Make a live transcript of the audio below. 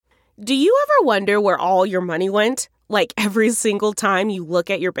Do you ever wonder where all your money went? Like every single time you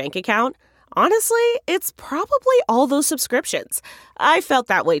look at your bank account? Honestly, it's probably all those subscriptions. I felt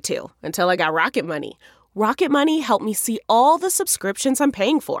that way too, until I got Rocket Money. Rocket Money helped me see all the subscriptions I'm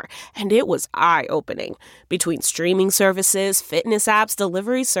paying for, and it was eye-opening. Between streaming services, fitness apps,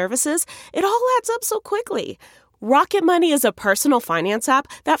 delivery services, it all adds up so quickly. Rocket Money is a personal finance app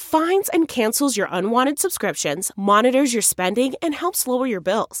that finds and cancels your unwanted subscriptions, monitors your spending, and helps lower your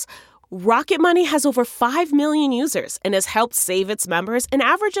bills. Rocket Money has over 5 million users and has helped save its members an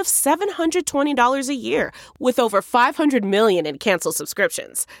average of $720 a year, with over 500 million in canceled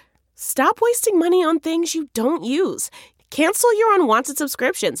subscriptions. Stop wasting money on things you don't use. Cancel your unwanted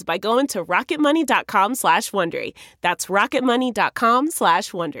subscriptions by going to rocketmoney.com/Wondery. That's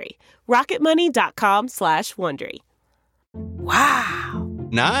rocketmoney.com/Wondery. rocketmoney.com/Wondery. Wow.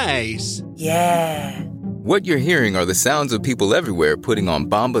 Nice. Yeah. What you're hearing are the sounds of people everywhere putting on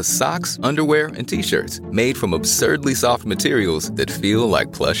Bombas socks, underwear, and T-shirts made from absurdly soft materials that feel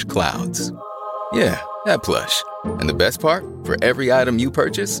like plush clouds. Yeah, that plush. And the best part? For every item you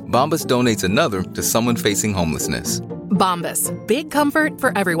purchase, Bombas donates another to someone facing homelessness. Bombas. Big comfort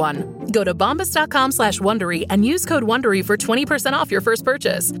for everyone. Go to bombas.com/Wondery and use code Wondery for 20% off your first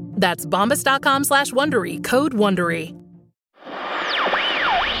purchase. That's bombas.com/Wondery, code Wondery.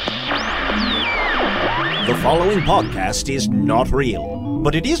 The following podcast is not real,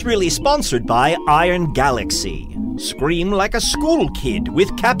 but it is really sponsored by Iron Galaxy. Scream like a school kid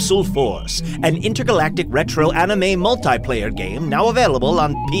with Capsule Force, an intergalactic retro anime multiplayer game now available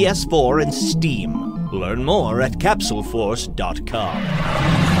on PS4 and Steam. Learn more at CapsuleForce.com.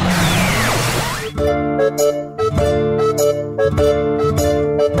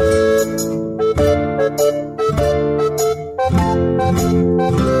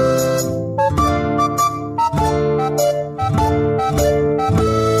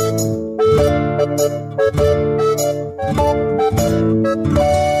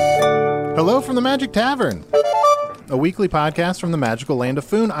 Hello from the Magic Tavern, a weekly podcast from the magical land of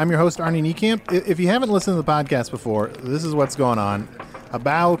Foon. I'm your host, Arnie Niekamp. If you haven't listened to the podcast before, this is what's going on.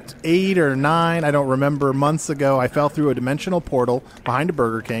 About 8 or 9, I don't remember, months ago, I fell through a dimensional portal behind a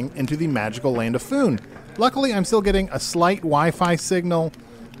Burger King into the magical land of Foon. Luckily, I'm still getting a slight Wi-Fi signal,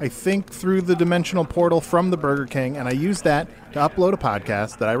 I think, through the dimensional portal from the Burger King, and I use that to upload a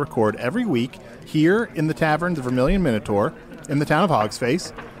podcast that I record every week here in the Taverns of Vermilion Minotaur in the town of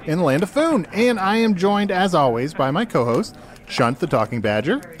Hogsface in the land of Foon. And I am joined, as always, by my co-host, Shunt the Talking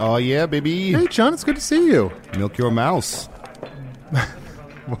Badger. Oh, yeah, baby. Hey, Shunt, it's good to see you. Milk your mouse.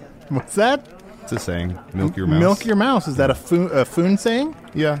 What's that? It's a saying. Milk your mouse. Milk your mouse. Is that a Foon saying?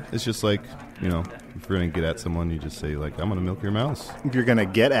 Yeah, it's just like, you know, if you're going to get at someone, you just say, like, I'm going to milk your mouse. If you're going to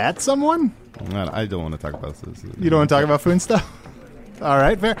get at someone? I don't want to talk about this. You don't want to talk about Foon stuff? All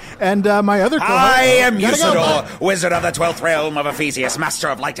right, fair. And my other co-host... I am Usador, wizard of the 12th realm of Ephesius, master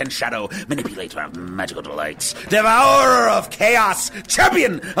of light and shadow, manipulator of magical delights, devourer of chaos,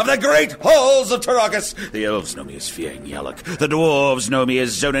 champion of the great halls of Tarakas. The elves know me as Fiang Yalak, the dwarves know me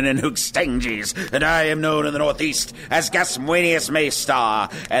as Zonin and Hoogstanges, and I am known in the northeast as Gasmuenius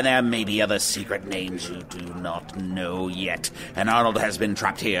Maystar, and there may be other secret names you do not know yet. And Arnold has been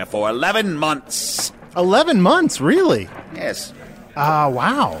trapped here for 11 months. 11 months, really? Yes.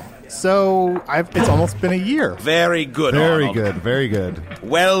 Wow. So it's almost been a year. Very good, Very Arnold. good, very good.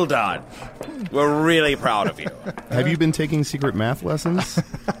 Well done. We're really proud of you. Have you been taking secret math lessons?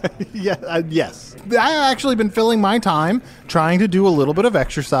 Yes. I've actually been filling my time trying to do a little bit of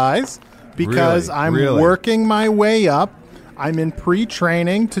exercise because I'm working my way up. I'm in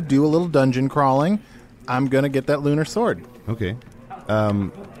pre-training to do a little dungeon crawling. I'm going to get that lunar sword. Okay.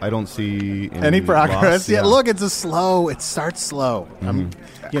 I don't see any progress. Loss, yeah, look, it starts slow.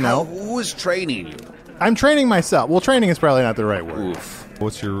 Mm-hmm. Who is training you? I'm training myself. Well, training is probably not the right word. Oof.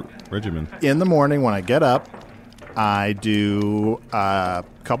 What's your regimen? In the morning when I get up, I do a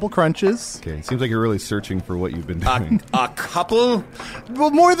couple crunches. Okay, seems like you're really searching for what you've been doing. A couple?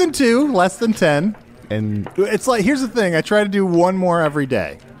 Well, more than 2, less than 10. And it's like, here's the thing, I try to do one more every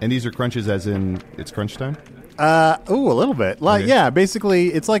day. And these are crunches as in it's crunch time? A little bit. Like, okay. Yeah, basically,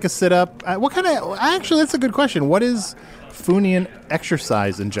 it's like a sit-up. Actually, that's a good question. What is Foonian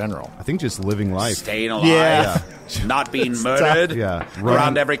exercise in general? I think just living life. Staying alive. Yeah. Not being murdered. Yeah.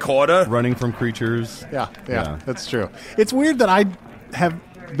 Around every corner. Running from creatures. Yeah, that's true. It's weird that I have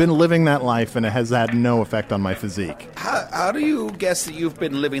been living that life and it has had no effect on my physique. How do you guess that you've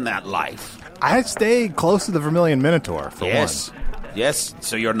been living that life? I stay close to the Vermilion Minotaur, for yes. one. Yes,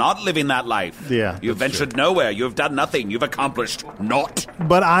 so you're not living that life. Yeah, You've that's ventured nowhere. You've done nothing. You've accomplished naught.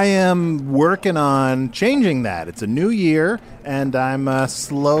 But I am working on changing that. It's a new year, and I'm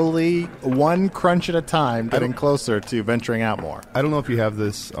slowly, one crunch at a time, getting closer to venturing out more. I don't know if you have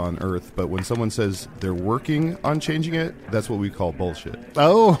this on Earth, but when someone says they're working on changing it, that's what we call bullshit.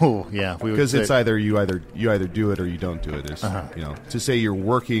 Oh, yeah. Because it's either you either do it or you don't do it. It's, to say you're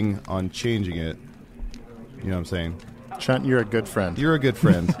working on changing it, you know what I'm saying? Chunt, you're a good friend. You're a good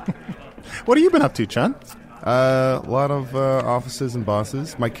friend. What have you been up to, Chunt? A lot of offices and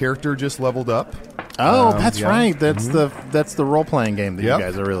bosses. My character just leveled up. Oh, that's right. That's the role-playing game that you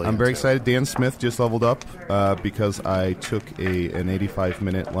guys are really I'm very into. excited. Dan Smith just leveled up because I took an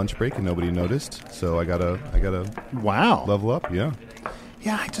 85-minute lunch break and nobody noticed. So I gotta Wow. level up. Yeah.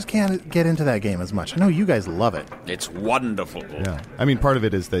 Yeah, I just can't get into that game as much. I know you guys love it. It's wonderful. Yeah. I mean, part of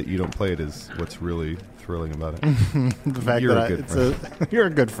it is that you don't play it is what's really thrilling about it. The fact You're that a good friend. you're a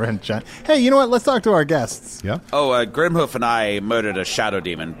good friend, Chunt. Hey, you know what? Let's talk to our guests. Yeah. Oh, Grimhoof and I murdered a shadow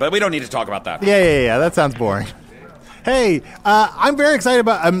demon, but we don't need to talk about that. Yeah. That sounds boring. Hey, I'm very excited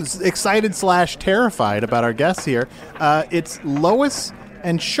I'm excited/terrified about our guests here. It's Lois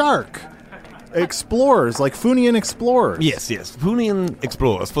and Shark. Explorers, like Funian explorers. Yes. Funian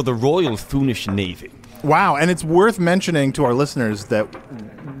explorers for the Royal Funish Navy. Wow, and it's worth mentioning to our listeners that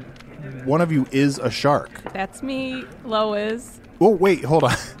one of you is a shark. That's me, Lois. Oh, wait, hold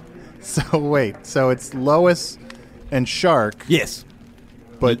on. So it's Lois and Shark. Yes.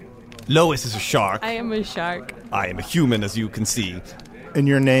 But Lois is a shark. I am a shark. I am a human, as you can see. And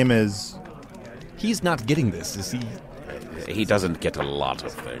your name is... He's not getting this, is he? He doesn't get a lot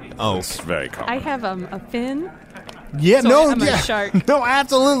of things. Oh. It's very common. I have a fin. Yeah, So I'm a shark. No,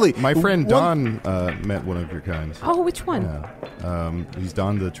 absolutely. My friend Don met one of your kind. Oh, which one? Yeah. He's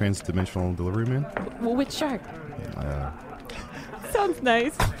Don, the transdimensional delivery man. Well, which shark? Sounds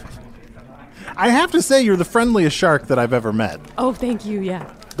nice. I have to say, you're the friendliest shark that I've ever met. Oh, thank you,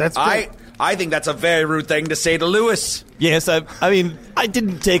 yeah. That's great. I think that's a very rude thing to say to Lewis. Yes, I mean, I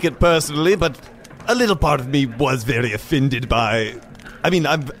didn't take it personally, but a little part of me was very offended by... I mean,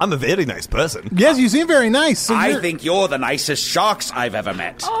 I'm a very nice person. Yes, you seem very nice. So I think you're the nicest sharks I've ever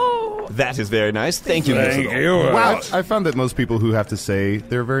met. Oh. That is very nice. Thank you, Mr. Lord. Wow. I found that most people who have to say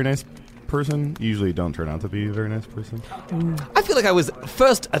they're a very nice person usually don't turn out to be a very nice person. I feel like I was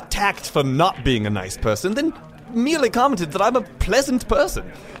first attacked for not being a nice person, then merely commented that I'm a pleasant person.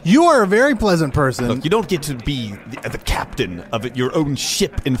 You are a very pleasant person. Look, you don't get to be the captain of your own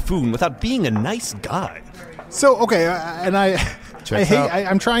ship in Foon without being a nice guy. So, okay, and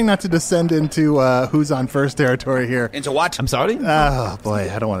I'm trying not to descend into who's on first territory here. Into what? I'm sorry? Oh,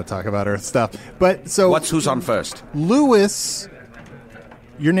 boy, I don't want to talk about Earth stuff. But, so... What's who's on first? Lewis...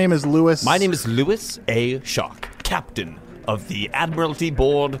 Your name is Lewis... My name is Lewis A. Shark, captain of the Admiralty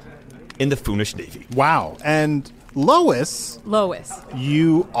Board in the Foonish Navy. Wow. And Lois... Lois.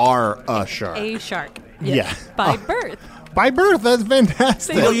 You are a shark. A shark. Yeah. By birth. By birth, that's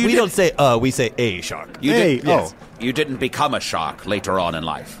fantastic. We don't say we say a shark. You Hey, did, yes. You didn't become a shark later on in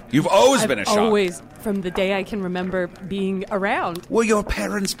life. You've always been a shark. Always, from the day I can remember being around. Were your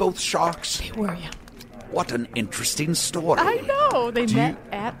parents both sharks? Were you? What an interesting story. I know. They met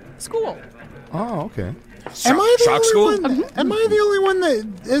at school. Oh, okay. Am I the Shark only school? one? Am I the only one that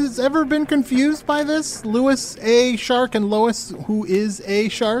has ever been confused by this? Lewis a shark and Lois who is a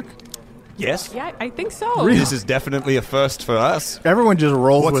shark? Yes? Yeah, I think so. This is definitely a first for us. Everyone just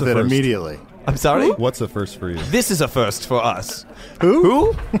rolls What's with the it first? immediately. I'm sorry? What's the first for you? This is a first for us.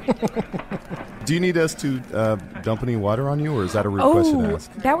 Who? Do you need us to dump any water on you, or is that a rude question to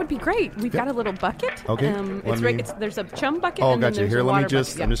ask? That would be great. We've got a little bucket. Okay, There's a chum bucket. Oh, and then gotcha. there's Here, a let me water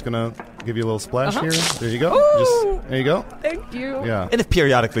just... bucket. I'm just going to give you a little splash Uh-huh. here. There you go. Ooh. There you go. Thank you. Yeah. And if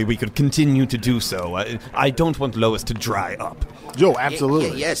periodically we could continue to do so, I don't want Lois to dry up. Joe,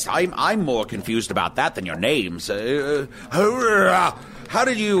 absolutely. Yes, I'm more confused about that than your names. How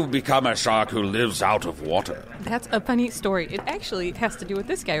did you become a shark who lives out of water? That's a funny story. It actually has to do with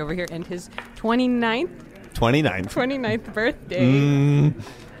this guy over here and his 29th birthday.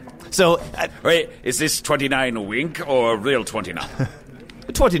 So, Wait, is this 29 wink or real 29?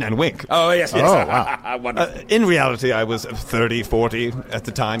 29 wink. Oh, yes. Oh, wow. Wonderful. In reality, I was 30, 40 at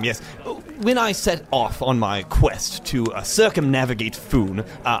the time, yes. When I set off on my quest to circumnavigate Foon,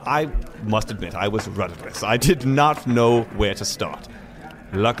 I must admit I was rudderless. I did not know where to start.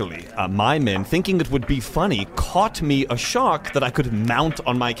 Luckily, my men, thinking it would be funny, caught me a shark that I could mount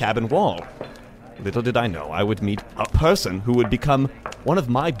on my cabin wall. Little did I know I would meet a person who would become one of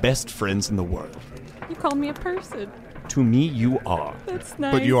my best friends in the world. You called me a person. To me, you are. That's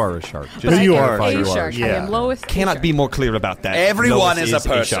nice. But you are a shark. But Just I to am clarify, a you are. shark. I Yeah. am Lois. the Cannot shark. be more clear about that. Everyone Lois is a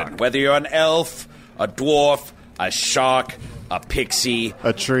person. shark. Whether you're an elf, a dwarf, a shark, a pixie,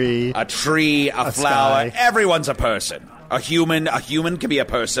 A tree. a tree, a flower. sky. Everyone's a person. A human can be a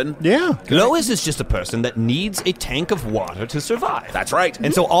person. Yeah. Lois is just a person that needs a tank of water to survive. That's right.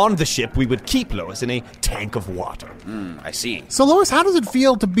 And so on the ship, we would keep Lois in a tank of water. I see. So Lois, how does it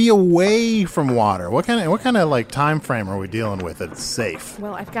feel to be away from water? What kind of like time frame are we dealing with that's safe?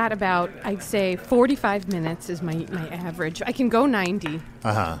 Well, I've got about, I'd say, 45 minutes is my average. I can go 90.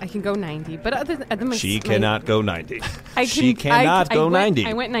 I can go 90. But other than She cannot go 90. I She cannot go 90.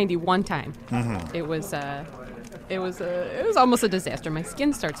 I went 90 one time. It was it was almost a disaster. My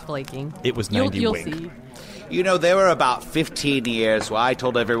skin starts flaking. It was 90 You'll wink. see. You know, there were about 15 years where I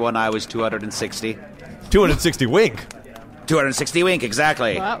told everyone I was 260. 260 wink. 260 wink,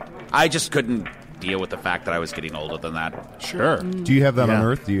 exactly. Wow. I just couldn't deal with the fact that I was getting older than that. Sure. Do you have that on Yeah.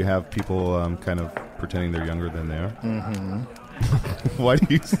 Earth? Do you have people kind of pretending they're younger than they are? Mm-hmm. Why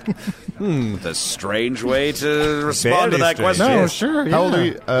do you? It's a strange way to respond Very to that strange. question. No, sure. Yeah. How old are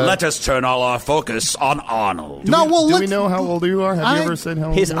you? Let us turn all our focus on Arnold. No, well, Do we let's- know how old you are? Have I- you ever said how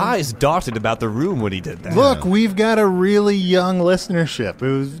old His you are? eyes darted about the room when he did that. Look, we've got a really young listenership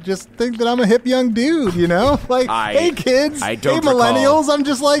who's just think that I'm a hip young dude, you know? Like, hey kids, I don't hey millennials, I'm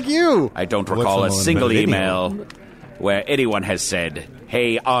just like you. I don't What's recall a a single millennial? email where anyone has said,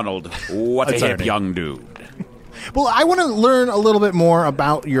 "Hey, Arnold, what a That's hip already- young dude." Well, I want to learn a little bit more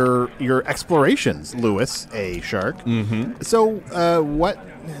about your explorations, Lewis, a shark. Mm-hmm. So,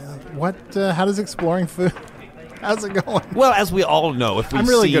 how does exploring food? How's it going? Well, as we all know, if we've I'm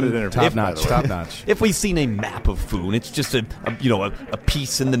really seen, good at interviews. Top by the notch. way. Top notch. If we've seen a map of Foon, it's just a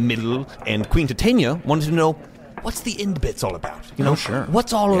piece in the middle, and Queen Titania wanted to know, what's the end bits all about? You know, sure.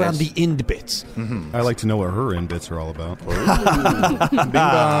 What's all around the end bits? I like to know what her end bits are all about. Bing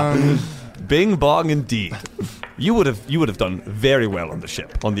bong. Bing bong, indeed. You would have done very well on the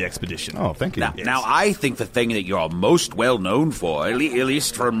ship, on the expedition. Oh, thank you. Now, I think the thing that you're most well known for, at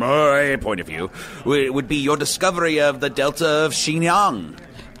least from my point of view, would be your discovery of the Delta of Xinjiang.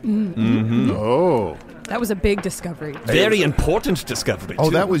 Oh. That was a big discovery. Very important discovery. Oh,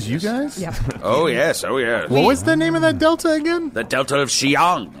 too. that was you guys? Yeah. Oh, yes, oh, yes. What was the name of that delta again? The Delta of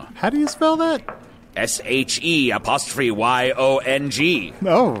Xiang. How do you spell that? SHE''YONG.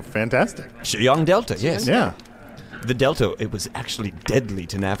 Oh, fantastic. Xiyang Delta. Yes. Yeah. The Delta. It was actually deadly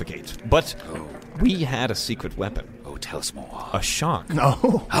to navigate, but we had a secret weapon. Oh, tell us more. A shark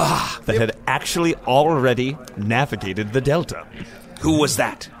Oh. that had actually already navigated the Delta. Who was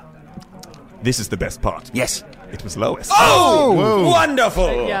that? This is the best part. Yes. It was Lois. Oh, Whoa.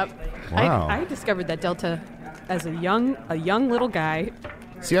 wonderful. Yep. Wow. I discovered that delta as a young little guy.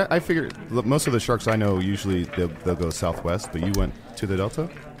 See, I figured most of the sharks I know usually they'll go southwest, but you went to the delta?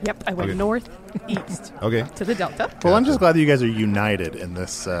 Yep, I went Okay. northeast Okay. to the delta. Well, I'm just glad that you guys are united in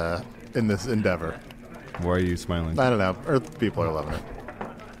this endeavor. Why are you smiling? I don't know. Earth people are loving it.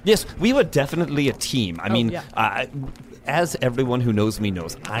 Yes, we were definitely a team. I mean, yeah. as everyone who knows me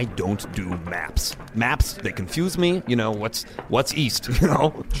knows, I don't do maps. Maps, they confuse me. You know, what's east? You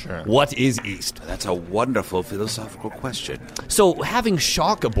know, Sure. What is east? That's a wonderful philosophical question. So having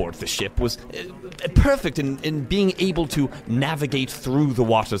Shark aboard the ship was perfect in being able to navigate through the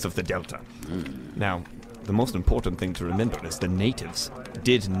waters of the Delta. Now, the most important thing to remember is the natives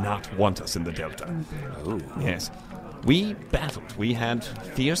did not want us in the Delta. Oh. Yes. We battled. We had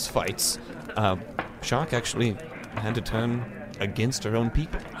fierce fights. Shark actually had to turn against her own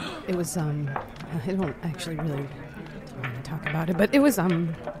people. It was I don't actually really want to talk about it, but it was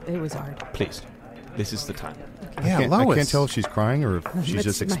hard. Please, this is the time. Yeah, I Lois. can't tell if she's crying or if she's It's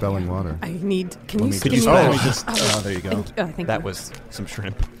just my- expelling water. I need. Can Let you? me- can could you you- let Oh. me just? Oh, there you go. Thank That you. was some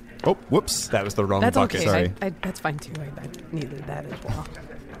shrimp. Oh, whoops. That was the wrong That's bucket. okay. Sorry. That's fine too. I needed that as well.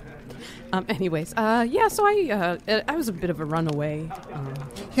 Anyways, yeah. So I was a bit of a runaway.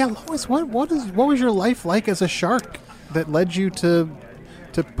 Yeah, Lois, what was your life like as a shark that led you to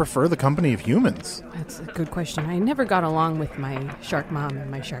prefer the company of humans? That's a good question. I never got along with my shark mom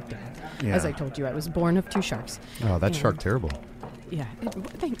and my shark dad. Yeah. As I told you, I was born of two sharks. Oh, that's And- shark terrible. Yeah,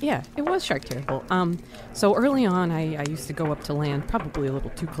 it was shark terrible. So early on, I used to go up to land, probably a little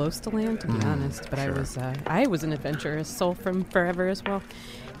too close to land, to be honest. But I was an adventurous soul from forever as well,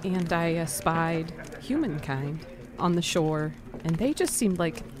 and I spied humankind on the shore, and they just seemed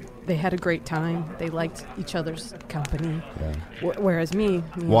like they had a great time. They liked each other's company, whereas me,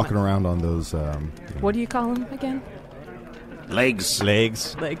 Walking around on those. What do you call them again? Legs.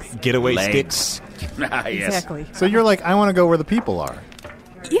 Legs. Legs. Getaway Legs. sticks. Yes. Exactly. So you're like, I want to go where the people are.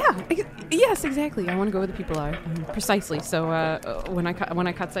 Yeah, Yes, exactly. I want to go where the people are. Precisely. So when I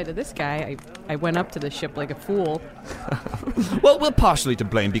caught sight of this guy, I went up to the ship like a fool. Well, we're partially to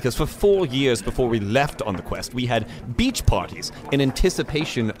blame because for 4 years before we left on the quest, we had beach parties in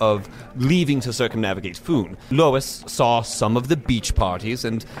anticipation of leaving to circumnavigate Foon. Lois saw some of the beach parties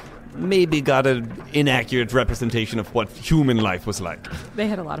and maybe got an inaccurate representation of what human life was like. They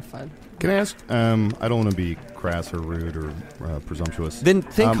had a lot of fun. Can I ask? I don't want to be crass or rude or presumptuous. Then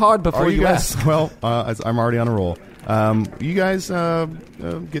think hard before you guys, ask. Well, I'm already on a roll. You guys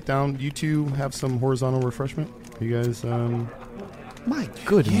get down. You two have some horizontal refreshment. You guys. My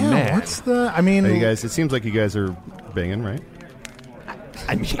good Yeah, man. what's the... I mean... You guys. It seems like you guys are banging, right?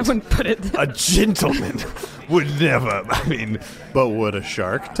 I mean, I wouldn't put it. a gentleman would never. I mean, But would a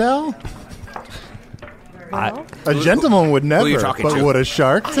shark tell? Well, A gentleman would never. you talking But to? would a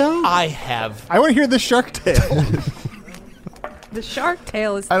shark tell? I have. I want to hear the shark tale. the shark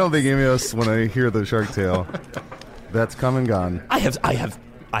tail is. I don't think any of us want to hear the shark tale. That's come and gone. I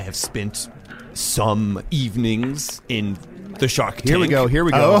have spent some evenings in the shark tank. Here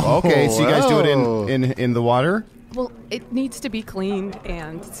we go. Oh, okay, so you guys do it oh. in the water. Well, it needs to be cleaned,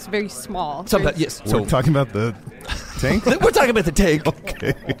 and it's very small. Sometimes, Very- yes. So We're talking about the tank. we're talking about the tank.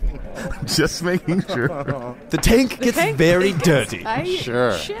 Okay, just making sure. The tank The gets tank- very dirty. I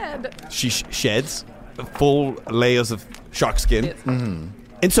Sure. shed. She sheds full layers of shark skin. Yes.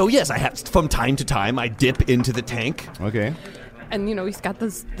 And so, yes, I have from time to time I dip into the tank. Okay. And, he's got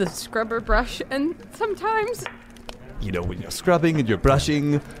the scrubber brush, and sometimes... You know, when you're scrubbing and you're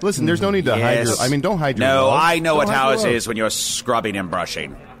brushing. Listen, there's no need to hide your. I mean, don't hide your. No, love. I know Don't what hide how your it love. is when you're scrubbing and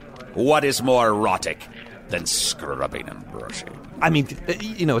brushing. What is more erotic than scrubbing and brushing? I mean,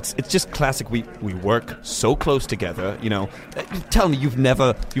 it's just classic. We work so close together. Tell me you've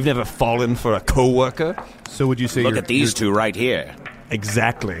never fallen for a coworker. So would you say? Look at these two right here.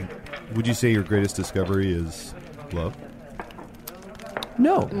 Exactly. Would you say your greatest discovery is love?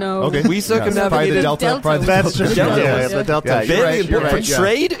 No. No. Okay. We circumnavigated the Delta. Delta. Probably the That's Delta. true. Delta. Yeah, the Delta. Yeah, Very you're right, important you're for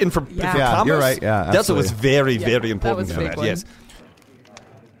right, yeah. trade and for Yeah. Yeah, commerce. you're right, yeah, Delta absolutely. was very, Yeah, very that important was a for big that. one. Yes.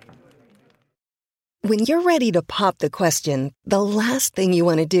 When you're ready to pop the question, the last thing you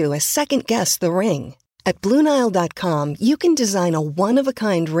want to do is second-guess the ring. At BlueNile.com, you can design a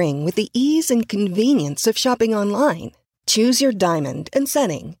one-of-a-kind ring with the ease and convenience of shopping online. Choose your diamond and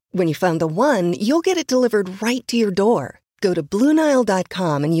setting. When you find the one, you'll get it delivered right to your door. Go to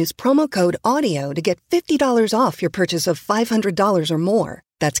BlueNile.com and use promo code AUDIO to get $50 off your purchase of $500 or more.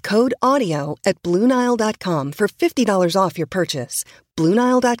 That's code AUDIO at BlueNile.com for $50 off your purchase.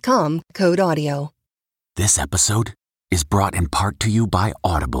 BlueNile.com, code AUDIO. This episode is brought in part to you by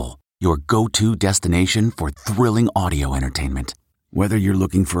Audible, your go-to destination for thrilling audio entertainment. Whether you're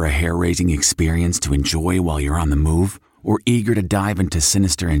looking for a hair-raising experience to enjoy while you're on the move or eager to dive into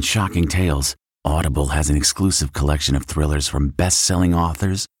sinister and shocking tales, Audible has an exclusive collection of thrillers from best-selling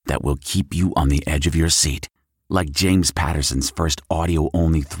authors that will keep you on the edge of your seat. Like James Patterson's first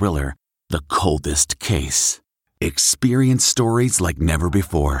audio-only thriller, The Coldest Case. Experience stories like never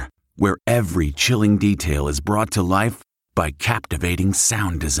before, where every chilling detail is brought to life by captivating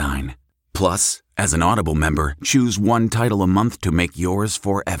sound design. Plus, as an Audible member, choose one title a month to make yours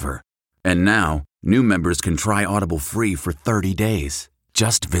forever. And now, new members can try Audible free for 30 days.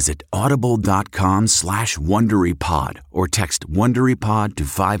 Just visit audible.com/WonderyPod or text WonderyPod to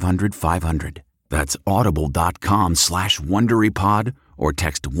 500-500. That's audible.com/WonderyPod or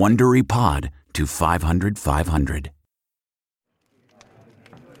text WonderyPod to 500-500.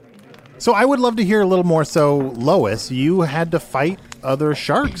 So I would love to hear a little more. So, Lois, you had to fight other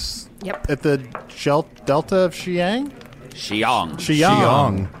sharks. Yep. At the Delta of Xiang? Xiong.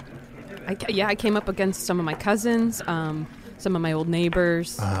 Xiang. I came up against some of my cousins, some of my old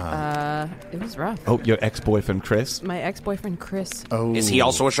neighbors. It was rough. Oh, your ex-boyfriend Chris. My ex-boyfriend Chris. Oh. Is he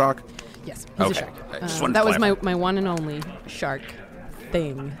also a shark? Yes, he's Okay. a shark. I just wanted that to was clarify. my one and only shark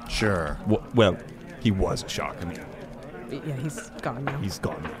thing. Sure. Well, he was a shark. I mean, Yeah, he's gone now. he's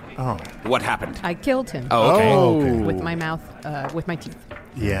gone. Oh. What happened? I killed him. Oh, okay. Oh. With my mouth, with my teeth.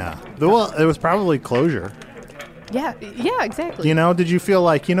 Yeah. Well, it was probably closure. Yeah, exactly. Did you feel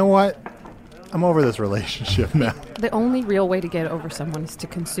like, you know what? I'm over this relationship now. The only real way to get over someone is to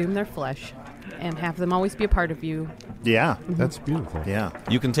consume their flesh and have them always be a part of you. Yeah. That's beautiful. Yeah.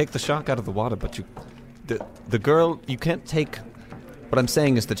 You can take the shark out of the water, but the girl, you can't take. What I'm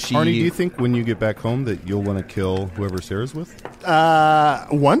saying is that she. Arnie, do you think when you get back home that you'll want to kill whoever Sarah's with?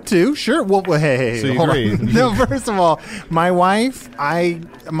 Want to? Sure. Well, hey. So you hold on. agree? No, first of all, my wife, I'm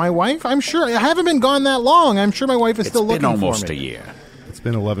sure, I haven't been gone that long. I'm sure my wife is It's still been looking almost for a me. year. It's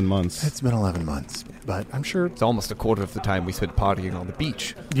been 11 months. It's been 11 months, but I'm sure... It's almost a quarter of the time we spent partying on the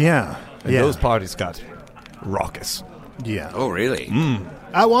beach. Yeah. And those parties got raucous. Yeah. Oh, really?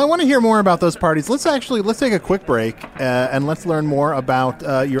 Well, I want to hear more about those parties. Let's take a quick break and let's learn more about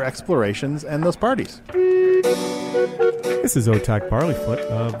your explorations and those parties. This is Otak Barleyfoot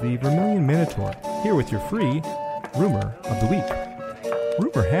of the Vermilion Minotaur, here with your free Rumor of the Week.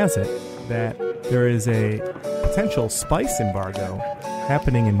 Rumor has it that there is a potential spice embargo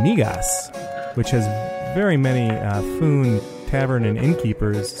happening in Migas, which has very many Foon tavern and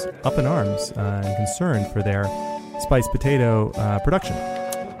innkeepers up in arms and concerned for their spiced potato production.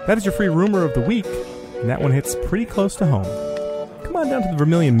 That is your free Rumor of the Week, and that one hits pretty close to home. Come on down to the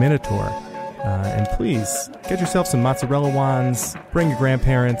Vermilion Minotaur, and please get yourself some mozzarella wands, bring your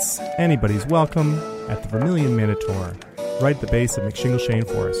grandparents, anybody's welcome at the Vermilion Minotaur, right at the base of McShingleshane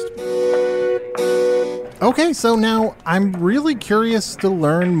Forest. Okay, so now I'm really curious to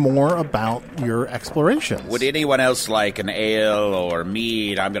learn more about your explorations. Would anyone else like an ale or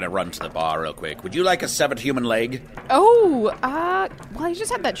mead? I'm going to run to the bar real quick. Would you like a severed human leg? Oh, well, I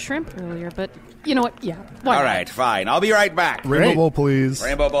just had that shrimp earlier, but you know what? Yeah. All right, fine. I'll be right back. Rainbow Bowl, please.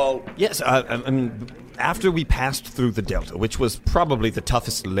 Rainbow Bowl. Yes, after we passed through the Delta, which was probably the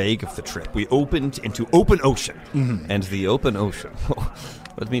toughest leg of the trip, we opened into open ocean. Mm-hmm. And the open ocean,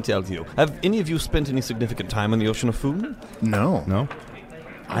 let me tell you, have any of you spent any significant time on the Ocean of Foon? No.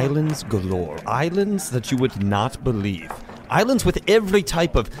 Islands galore. Islands that you would not believe. Islands with every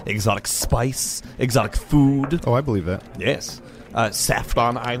type of exotic spice, exotic food. Oh, I believe that. Yes.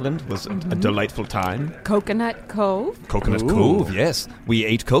 Saffron Island was a delightful time. Coconut Cove. Coconut Cove, yes. We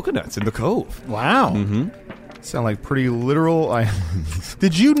ate coconuts in the cove. Wow. Mm-hmm. Sound like pretty literal islands.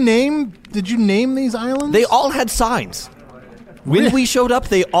 Did you name these islands? They all had signs. When we showed up,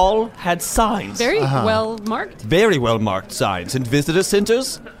 they all had signs. Very well marked. Very well marked signs. And visitor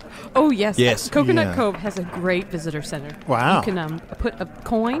centers? Oh, yes. Yes. Coconut Cove has a great visitor center. Wow. You can put a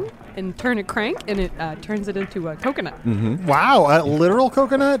coin and turn a crank, and it turns it into a coconut. Mm-hmm. Wow. A literal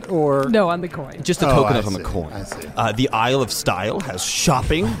coconut or? No, on the coin. Just a coconut on the coin. I see. The Isle of Style has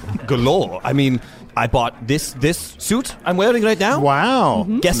shopping galore. I mean, I bought this suit I'm wearing right now. Wow.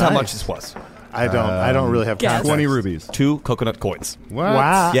 Mm-hmm. Guess how much this was? I don't really have context. 20 rubies. 2 coconut coins. What?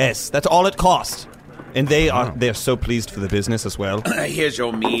 Wow. Yes, that's all it cost. And they're so pleased for the business as well. Here's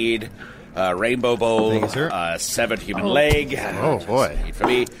your mead. Rainbow Bowl. Thank you, sir. Severed human leg. Oh, boy. Mead for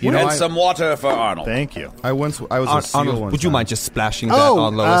me. And some water for Arnold. Thank you. I was a seal Arnold, one would you time. mind just splashing that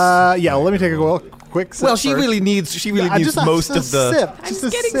on Lois? Yeah, let me take a quick sip. Well, she first. really needs most of the sip. I'm Just a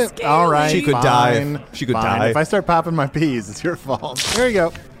getting sip. scaly. All right, She could fine, die. She could fine. die. If I start popping my peas, it's your fault. There you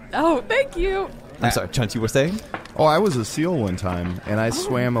go. Oh, thank you. I'm sorry, Chunt, you were saying? Oh, I was a seal one time, and I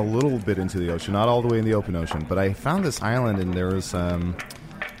swam a little bit into the ocean, not all the way in the open ocean, but I found this island, and there was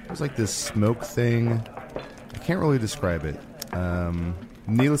like this smoke thing. I can't really describe it.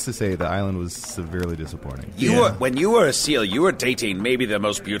 Needless to say, the island was severely disappointing. When you were a seal, you were dating maybe the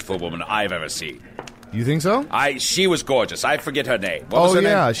most beautiful woman I've ever seen. You think so? She was gorgeous. I forget her name. What was her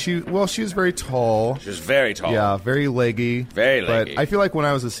name? She was very tall. She was very tall. Yeah, very leggy. Very leggy. But I feel like when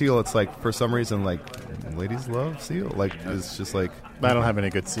I was a seal, it's like, for some reason, like, ladies love seal. Like, it's just like... I don't have any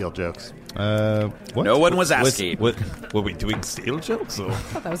good seal jokes. What? No one was asking. Were we doing seal jokes? Or? I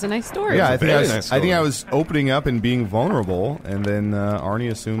thought that was a nice story. Yeah, I think I story. was opening up and being vulnerable, and then Arnie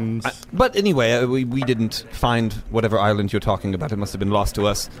assumes... But anyway, we didn't find whatever island you're talking about. It must have been lost to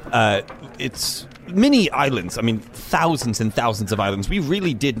us. It's many islands. I mean, thousands and thousands of islands. We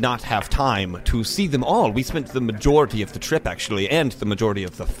really did not have time to see them all. We spent the majority of the trip, actually, and the majority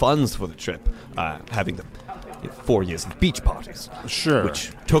of the funds for the trip having the 4 years of beach parties. Sure.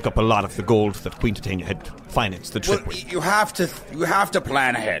 Which took up a lot of the gold that Queen Titania had financed the trip with. You have to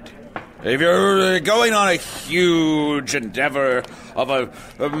plan ahead. If you're going on a huge endeavor of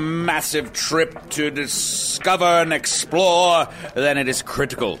a massive trip to discover and explore, then it is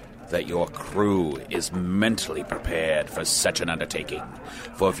critical that your crew is mentally prepared for such an undertaking.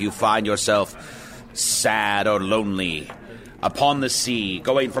 For if you find yourself sad or lonely upon the sea,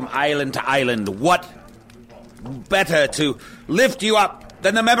 going from island to island, what better to lift you up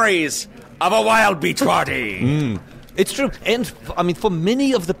than the memories of a wild beach party? It's true. And, I mean, for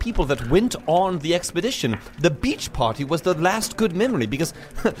many of the people that went on the expedition, the beach party was the last good memory because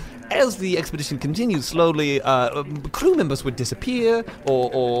as the expedition continued slowly, crew members would disappear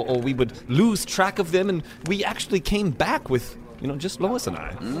or we would lose track of them, and we actually came back with, just Lois and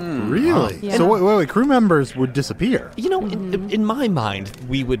I. Really? Yeah. So wait, crew members would disappear? In my mind,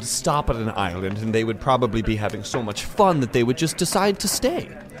 we would stop at an island and they would probably be having so much fun that they would just decide to stay.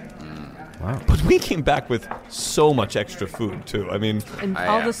 Wow. But we came back with so much extra food, too. I mean... And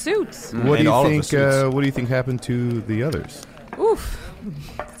all the suits. What do And all of you the think? suits. What do you think happened to the others? Oof.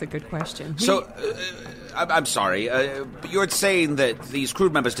 That's a good question. So, I'm sorry. You're saying that these crew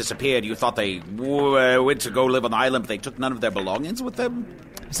members disappeared. You thought they went to go live on the island, but they took none of their belongings with them?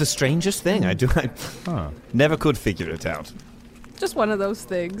 It's the strangest thing. I never could figure it out. Just one of those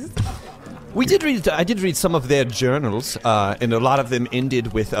things. I did read some of their journals, and a lot of them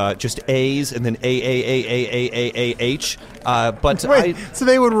ended with just A's and then A-A-A-A-A-A-H. But Wait, so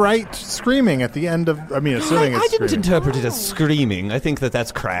they would write screaming at the end of... I mean, assuming it's I didn't screaming. interpret it as screaming. I think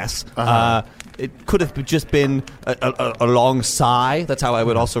that's crass. It could have just been a long sigh. That's how I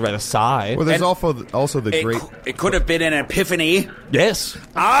would also write a sigh. Well, there's also the great... It could have been an epiphany. Yes.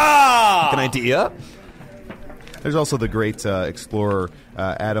 Ah! An idea. There's also the great explorer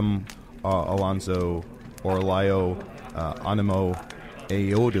Adam Alonso Orlio Animo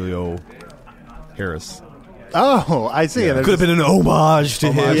Aeodilio Harris. Oh, I see. Yeah. It Could have been an homage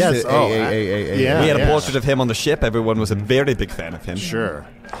to him. Yes. to A. Yeah. We had a portrait of him on the ship. Everyone was a very big fan of him. Sure.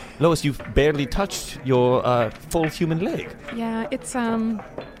 Lois, you've barely touched your full human leg. Yeah, it's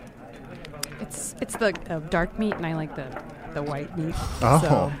the dark meat, and I like the white meat. Oh.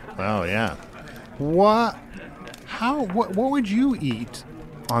 So. Oh, yeah. What would you eat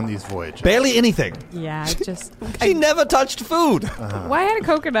on these voyages? Barely anything. Yeah, just... She never touched food. Well, I had a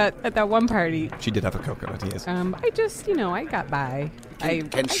coconut at that one party. She did have a coconut, yes. I just, I got by.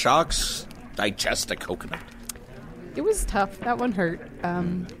 Can sharks digest a coconut? It was tough. That one hurt.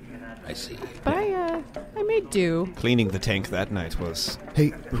 I see. But I made do. Cleaning the tank that night was...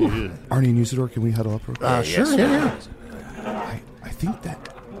 Hey, Arnie and Usador, can we huddle up real quick? Sure, yeah. I think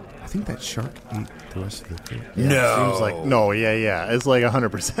that shark ate the rest of the food. No. Seems like... No, yeah. It's like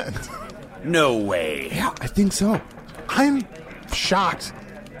 100%. No way. Yeah, I think so. I'm shocked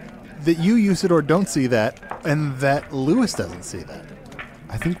that you, Usador, don't see that, and that Lewis doesn't see that.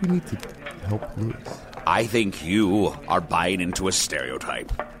 I think we need to help Lewis. I think you are buying into a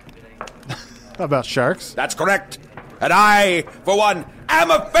stereotype. About sharks? That's correct. And I, for one,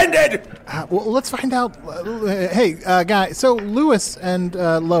 am offended. Well, let's find out. Hey, guy. So Lewis and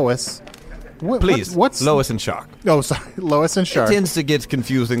Lois. Please, what's Lois and Shark. Oh, sorry, Lois and Shark. It tends to get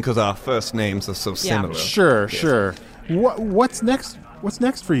confusing because our first names are so similar. Sure. What's next? What's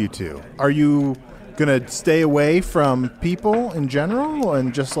next for you two? Are you gonna stay away from people in general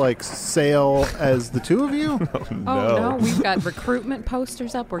and just like sail as the two of you? Oh no, we've got recruitment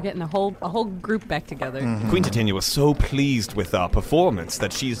posters up. We're getting a whole group back together. Queen Titania was so pleased with our performance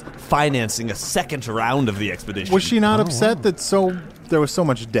that she's financing a second round of the expedition. Was she not upset that there was so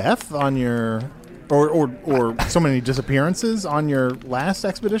much death on your, or so many disappearances on your last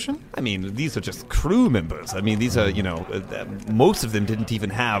expedition? I mean, these are just crew members. I mean, these are, most of them didn't even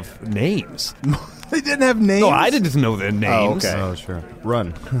have names. They didn't have names? No, I didn't know their names. Oh, okay. Oh, sure.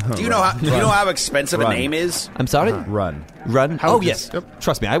 Run. Do you know how expensive Run. a name is? I'm sorry? Run. Run? How Oh, yes. Yep.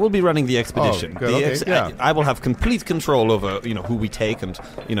 Trust me, I will be running the expedition. Oh, good. Okay, yeah. I will have complete control over, who we take and,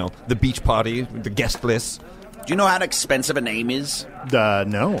 the beach party, the guest list. Do you know how expensive a name is?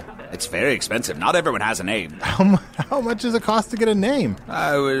 No. It's very expensive. Not everyone has a name. How much does it cost to get a name?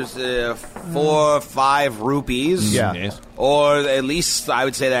 It was 4 or 5 rupees. Yeah. Yes. Or at least I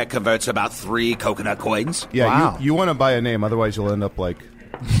would say that converts to about 3 coconut coins. Yeah, Wow. you want to buy a name, otherwise you'll end up like...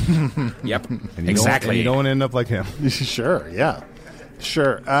 Yep. And you Exactly. you don't want to end up like him. Sure, yeah.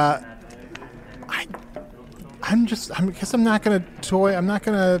 Sure. I guess I'm not going to toy. I'm not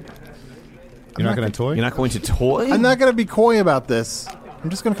going to... You're not going to toy? You're not going to toy? I'm not going to be coy about this. I'm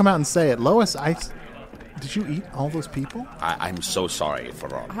just going to come out and say it. Lois, did you eat all those people? I'm so sorry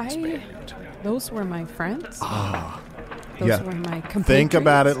for all this. Those were my friends. Those Yeah. were my compatriots. Think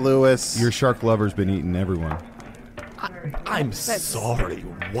about it, Lewis. Your shark lover's been eating everyone. I'm sorry.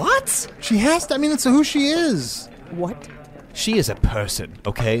 What? She has to. I mean, it's who she is. What? She is a person,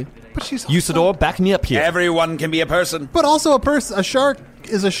 okay? But she's Usador, back me up here. Everyone can be a person. But also a shark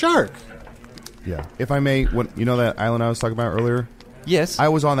is a shark. Yeah. If I may, you know that island I was talking about earlier? Yes. I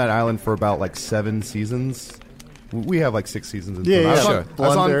was on that island for about 7 seasons. We have 6 seasons. In Yeah, I was sure. on, I was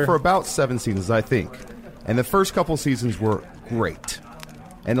on Blunder. for about 7 seasons, I think. And the first couple seasons were great.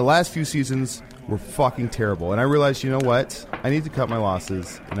 And the last few seasons were fucking terrible. And I realized, you know what? I need to cut my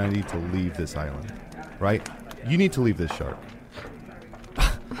losses, and I need to leave this island. Right? You need to leave this shark.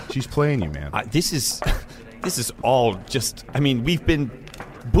 She's playing you, man. This is all just... I mean, we've been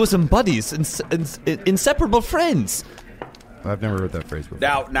bosom buddies and inseparable friends. I've never heard that phrase before.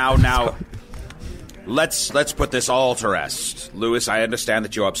 Now. Let's put this all to rest. Lewis, I understand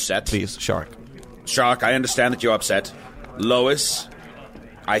that you're upset. Please, Shark. Shark, I understand that you're upset. Lois,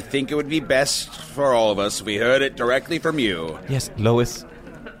 I think it would be best for all of us if we heard it directly from you. Yes, Lois.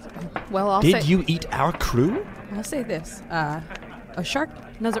 Well, Did you eat our crew? I'll say this. A shark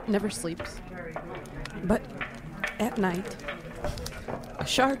never sleeps. But at night, a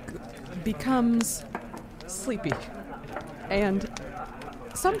shark becomes sleepy. And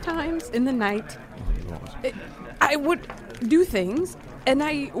sometimes in the night, I would do things, and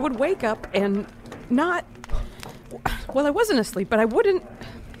I would wake up and not... Well, I wasn't asleep, but I wouldn't...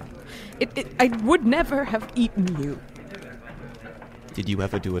 I would never have eaten you. Did you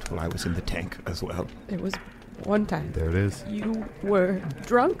ever do it while I was in the tank as well? It was one time. There it is. You were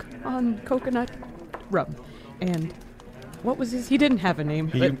drunk on coconut rum. And what was his... He didn't have a name.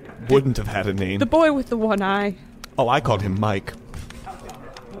 He wouldn't have had a name. The boy with the one eye. Oh, I called him Mike.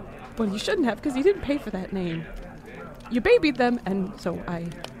 Well, you shouldn't have, because you didn't pay for that name. You babied them, and so I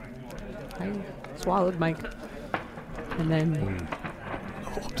swallowed Mike. And then... Lord.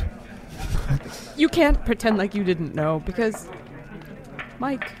 You can't pretend like you didn't know, because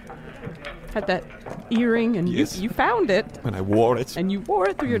Mike had that earring, and Yes. you found it. And I wore it. And you wore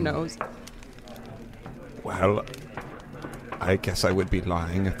it through your nose. Well, I guess I would be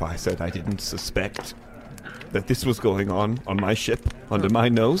lying if I said I didn't suspect that this was going on my ship, under my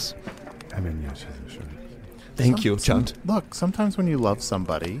nose. I mean, yeah, sure. Thank you, Chunt. Look, sometimes when you love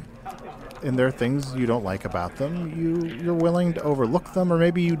somebody, and there are things you don't like about them, you're willing to overlook them, or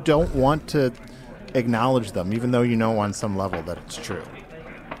maybe you don't want to acknowledge them, even though you know on some level that it's true.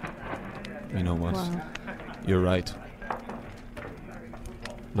 You know what? Wow. You're right.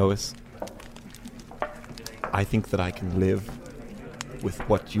 Lois, I think that I can live with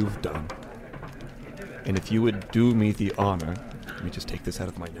what you've done. And if you would do me the honor, let me just take this out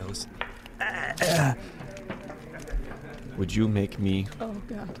of my nose. Would you make me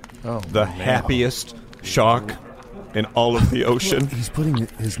the happiest shark in all of the ocean? He's putting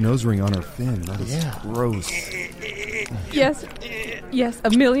his nose ring on her fin. That is gross. Yes,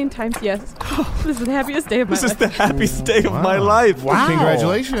 1,000,000 times yes. This is the happiest day of my life. This is the happiest day of my life. Wow.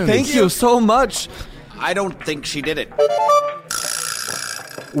 Congratulations. Thank you so much. I don't think she did it.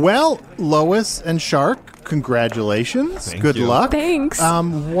 Well, Lois and Shark, congratulations. Thank Good you. luck. Thanks.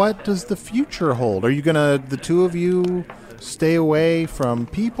 What does the future hold? Are you the two of you, stay away from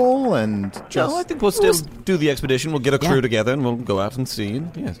people and just... No, I think we'll still do the expedition. We'll get a crew together and we'll go out and see.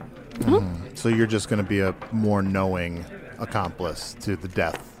 And, yes. So you're just going to be a more knowing accomplice to the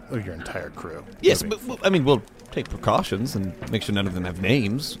death of your entire crew. Yes, but we'll take precautions and make sure none of them have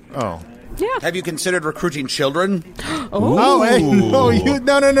names. Oh. Yeah. Have you considered recruiting children? Oh, hey, no,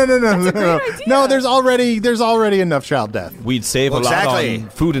 no, there's already enough child death. We'd save a lot on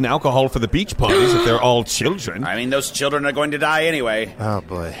food and alcohol for the beach parties if they're all children. I mean, those children are going to die anyway. Oh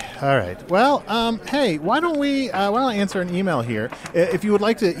boy. All right. Well, hey, why don't I answer an email here? If you would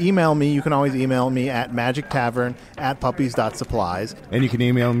like to email me, you can always email me at magictavern@puppies.supplies. And you can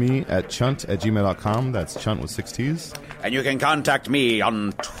email me at chunt@gmail.com. That's chunt with 6 T's. And you can contact me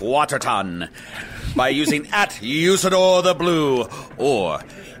on Twatterton by using @Usador the Blue, or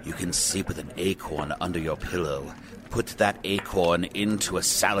you can sleep with an acorn under your pillow. Put that acorn into a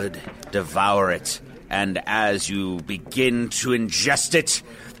salad, devour it, and as you begin to ingest it,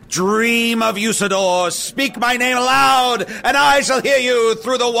 dream of Usador, speak my name aloud, and I shall hear you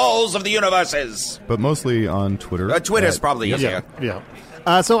through the walls of the universes. But mostly on Twitter. Twitter's probably easier. Yeah.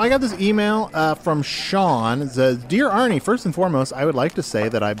 So I got this email from Sean. It says, Dear Arnie, first and foremost, I would like to say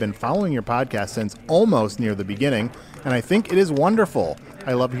that I've been following your podcast since almost near the beginning, and I think it is wonderful.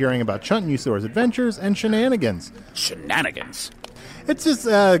 I love hearing about Chunt and Usador's adventures and shenanigans. Shenanigans? It's just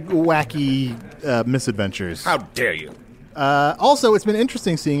wacky misadventures. How dare you? Also, it's been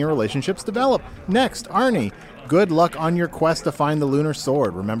interesting seeing your relationships develop. Next, Arnie, good luck on your quest to find the lunar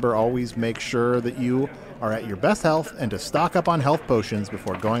sword. Remember, always make sure that you are at your best health and to stock up on health potions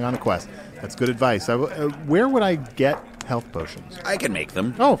before going on a quest. That's good advice. Where would I get health potions? I can make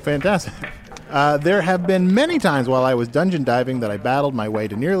them. Oh, fantastic. There have been many times while I was dungeon diving that I battled my way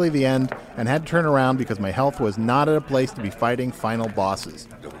to nearly the end and had to turn around because my health was not at a place to be fighting final bosses.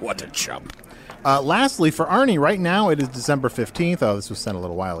 What a chump. Lastly, for Arnie, right now it is December 15th. Oh, this was sent a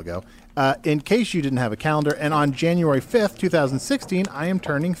little while ago. In case you didn't have a calendar, and on January 5th, 2016, I am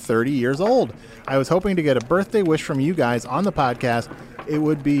turning 30 years old. I was hoping to get a birthday wish from you guys on the podcast. It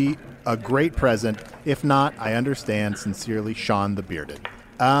would be a great present. If not, I understand. Sincerely, Sean the Bearded.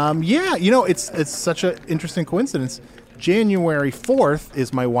 Yeah, it's such an interesting coincidence. January 4th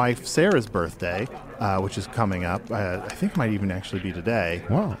is my wife Sarah's birthday, which is coming up. I think it might even actually be today.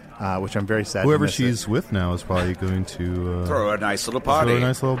 Wow. Which I'm very sad Whoever to miss she's with now is probably going to throw a nice little party. Throw a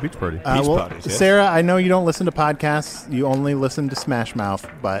nice little beach party. Parties, yes. Sarah, I know you don't listen to podcasts. You only listen to Smash Mouth,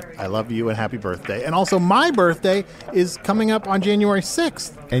 but I love you and happy birthday. And also, my birthday is coming up on January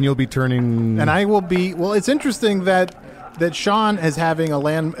 6th. And you'll be turning... And I will be... Well, it's interesting that Sean is having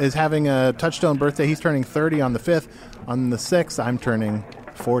a Touchstone birthday. He's turning 30 on the 5th. On the 6th, I'm turning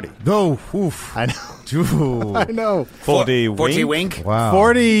 40. No, oof. I know. Ooh. I know. 40 wink. Wow.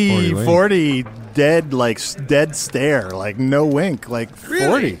 40 dead, dead stare, no wink,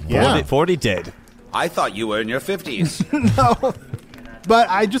 40. Yeah. 40 dead. I thought you were in your 50s. No. But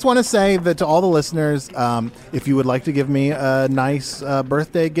I just want to say that to all the listeners, if you would like to give me a nice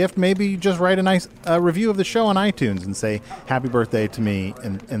birthday gift, maybe just write a nice review of the show on iTunes and say happy birthday to me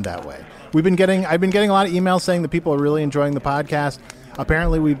in that way. I've been getting a lot of emails saying that people are really enjoying the podcast.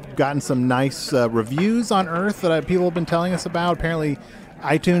 Apparently, we've gotten some nice reviews on Earth that people have been telling us about. Apparently,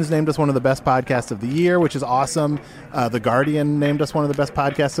 iTunes named us one of the best podcasts of the year, which is awesome. The Guardian named us one of the best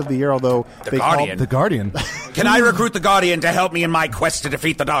podcasts of the year, although The Guardian? Can I recruit The Guardian to help me in my quest to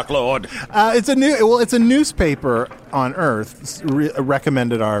defeat the Dark Lord? It's a newspaper on Earth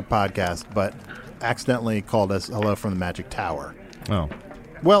recommended our podcast, but accidentally called us Hello from the Magic Tower. Oh.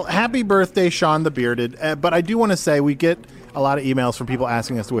 Well, happy birthday, Sean the Bearded. But I do want to say we get a lot of emails from people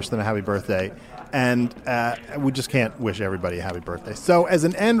asking us to wish them a happy birthday, and we just can't wish everybody a happy birthday. So as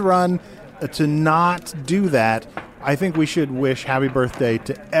an end run, to not do that, I think we should wish happy birthday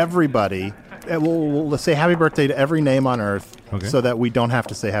to everybody. Let's say happy birthday to every name on Earth, so that we don't have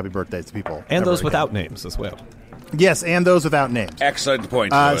to say happy birthday to people. And those without names as well. Yes, and those without names. Excellent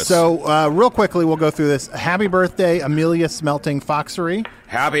point, Lewis. So real quickly, we'll go through this. Happy birthday, Amelia Smelting Foxery.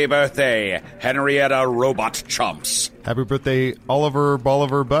 Happy birthday, Henrietta Robot Chumps. Happy birthday, Oliver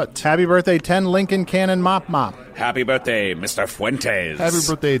Bolivar Butt. Happy birthday, 10 Lincoln Cannon Mop Mop. Happy birthday, Mr. Fuentes. Happy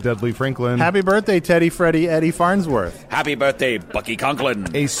birthday, Dudley Franklin. Happy birthday, Teddy Freddy Eddie Farnsworth. Happy birthday, Bucky Conklin.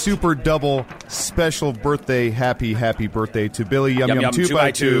 A super double special birthday, happy birthday to Billy Yum Yum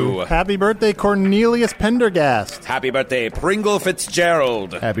 2x2. Happy birthday, Cornelius Pendergast. Happy birthday, Pringle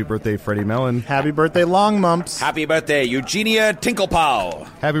Fitzgerald. Happy birthday, Freddie Mellon. Happy birthday, Long Mumps. Happy birthday, Eugenia Tinklepow.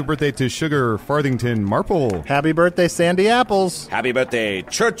 Happy birthday to Sugar Farthington Marple. Happy birthday, Sandy Apples. Happy birthday,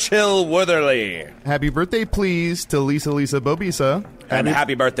 Churchill Wortherly. Happy birthday, please, to Lisa Bobisa. And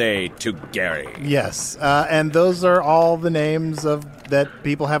happy birthday to Gary. Yes, and those are all the names that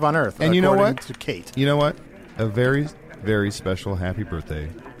people have on Earth. And you know what? To Kate. You know what? A very, very special happy birthday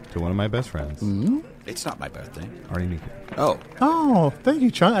to one of my best friends. Mm-hmm. It's not my birthday. Arnie Nika. Oh, thank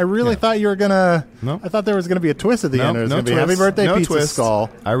you, Chun. I really thought you were gonna. No. I thought there was gonna be a twist at the end. It was no gonna be twist. happy birthday, no Pizza twist. Skull.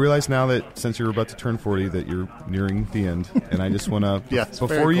 I realize now that since you're about to turn 40, that you're nearing the end, and I just want to. Yes,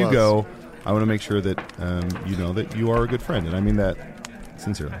 before you go, I want to make sure that you know that you are a good friend, and I mean that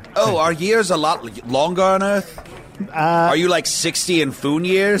sincerely. Oh, are years a lot longer on Earth? Are you like 60 in Foon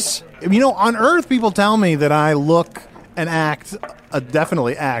years? On Earth, people tell me that I look and act.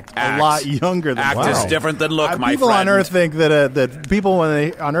 Definitely act a lot younger than Act is different than look, my people friend. on Earth think that people when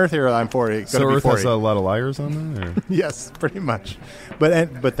they on Earth hear I'm 40. So be Earth 40. has a lot of liars on there? Or? Yes, pretty much.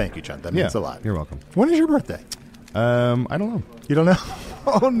 But thank you, Chun. That means a lot. You're welcome. When is your birthday? I don't know. You don't know?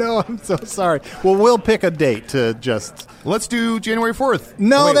 Oh no, I'm so sorry. Well, we'll pick a date to just. Let's do January 4th.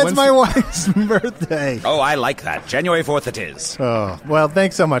 No, wait, that's my wife's birthday. Oh, I like that. January 4th it is. Oh, well,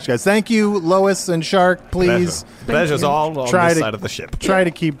 thanks so much, guys. Thank you, Lois and Shark. Please. Pleasure's all on this side of the ship. Try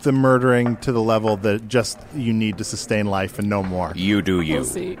to keep the murdering to the level that just you need to sustain life and no more. You do you. We'll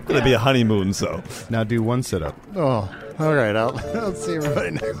see. It'll be a honeymoon, so. Now do one sit-up. Oh, all right. I'll see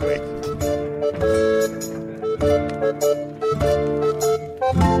everybody next week.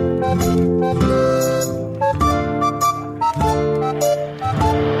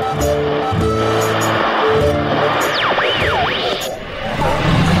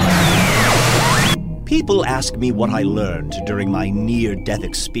 People ask me what I learned during my near-death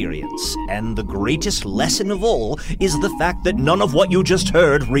experience, and the greatest lesson of all is the fact that none of what you just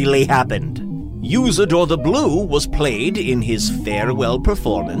heard really happened. Usador the Blue was played in his farewell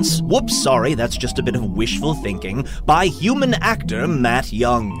performance, whoops, sorry, that's just a bit of wishful thinking, by human actor Matt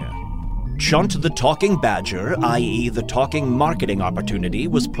Young. Chunt the Talking Badger, i.e. the talking marketing opportunity,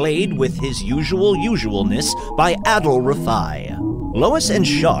 was played with his usualness by Adol Rafai. Lois and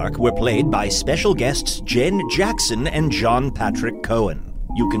Shark were played by special guests Jen Jackson and John Patrick Cohen.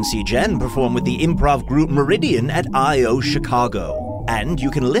 You can see Jen perform with the improv group Meridian at I.O. Chicago. And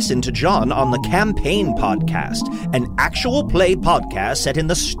you can listen to John on the Campaign Podcast, an actual play podcast set in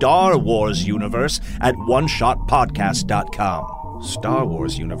the Star Wars universe at oneshotpodcast.com. Star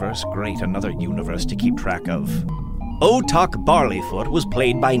Wars universe? Great, another universe to keep track of. Otak Barleyfoot was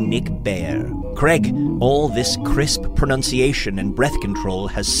played by Nick Baer. Craig, all this crisp pronunciation and breath control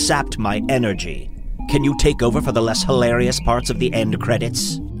has sapped my energy. Can you take over for the less hilarious parts of the end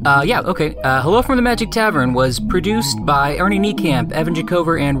credits? Yeah, okay. Hello from the Magic Tavern was produced by Ernie Niekamp, Evan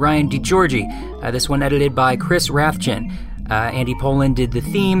Jacover, and Ryan DiGiorgi. This one edited by Chris Rathjen. Andy Poland did the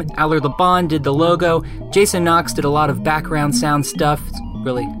theme, Allard Laban did the logo, Jason Knox did a lot of background sound stuff.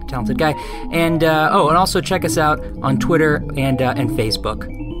 Really talented guy. And also check us out on Twitter and Facebook.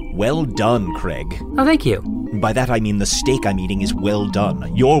 Well done, Craig. Oh, thank you. By that I mean the steak I'm eating is well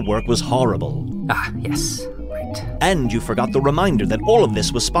done. Your work was horrible. Ah, yes. Right. And you forgot the reminder that all of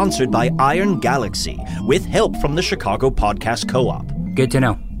this was sponsored by Iron Galaxy, with help from the Chicago Podcast Co-op. Good to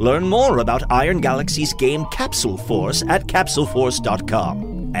know. Learn more about Iron Galaxy's game Capsule Force at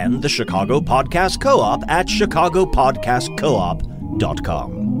capsuleforce.com and the Chicago Podcast Co-op at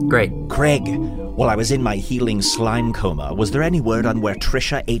chicagopodcastcoop.com. Great. Craig, while I was in my healing slime coma, was there any word on where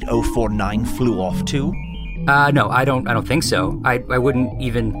Trisha 8049 flew off to? No, I don't think so. I wouldn't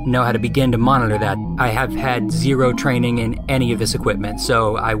even know how to begin to monitor that. I have had zero training in any of this equipment,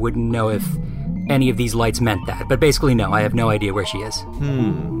 so I wouldn't know if any of these lights meant that. But basically, no, I have no idea where she is.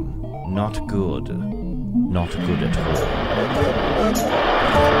 Not good. Not good at all.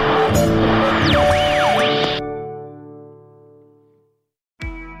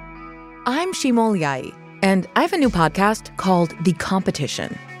 I'm Shimol Yai, and I have a new podcast called The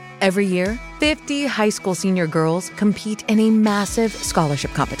Competition. Every year, 50 high school senior girls compete in a massive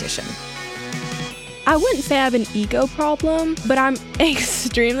scholarship competition. I wouldn't say I have an ego problem, but I'm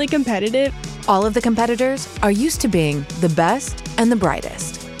extremely competitive. All of the competitors are used to being the best and the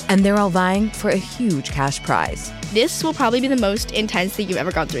brightest, and they're all vying for a huge cash prize. This will probably be the most intense thing you've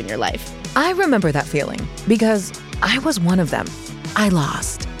ever gone through in your life. I remember that feeling because I was one of them. I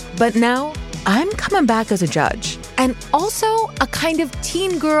lost. But now, I'm coming back as a judge and also a kind of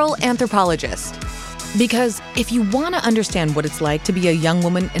teen girl anthropologist. Because if you want to understand what it's like to be a young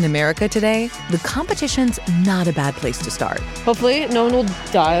woman in America today, the competition's not a bad place to start. Hopefully, no one will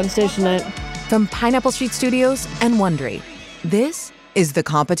die on stage tonight. From Pineapple Street Studios and Wondery, this is The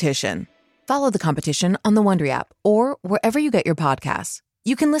Competition. Follow The Competition on the Wondery app or wherever you get your podcasts.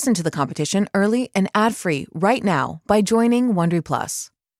 You can listen to The Competition early and ad-free right now by joining Wondery Plus.